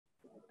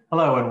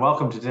Hello and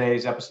welcome to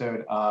today's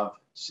episode of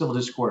Civil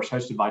Discourse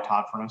hosted by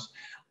Todd Furniss.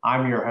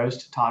 I'm your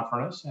host, Todd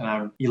Furniss, and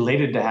I'm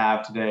elated to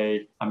have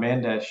today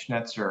Amanda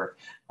Schnetzer.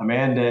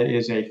 Amanda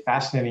is a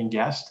fascinating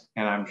guest,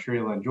 and I'm sure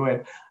you'll enjoy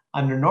it.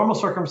 Under normal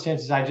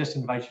circumstances, I just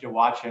invite you to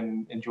watch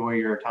and enjoy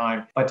your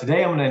time. But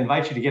today I'm going to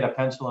invite you to get a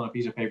pencil and a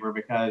piece of paper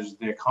because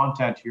the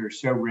content here is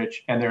so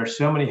rich and there are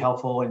so many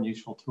helpful and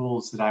useful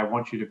tools that I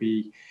want you to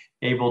be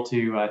able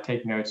to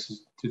take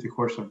notes through the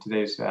course of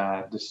today's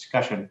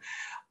discussion.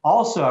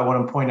 Also, I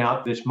want to point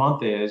out this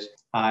month is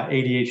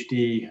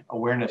ADHD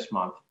Awareness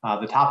Month.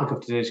 The topic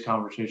of today's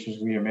conversation is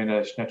going to be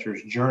Amanda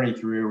Schnetzer's journey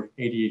through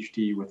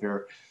ADHD with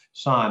her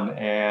son.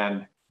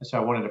 And so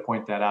I wanted to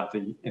point that out at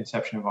the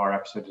inception of our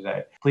episode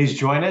today. Please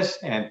join us,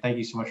 and thank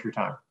you so much for your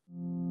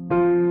time.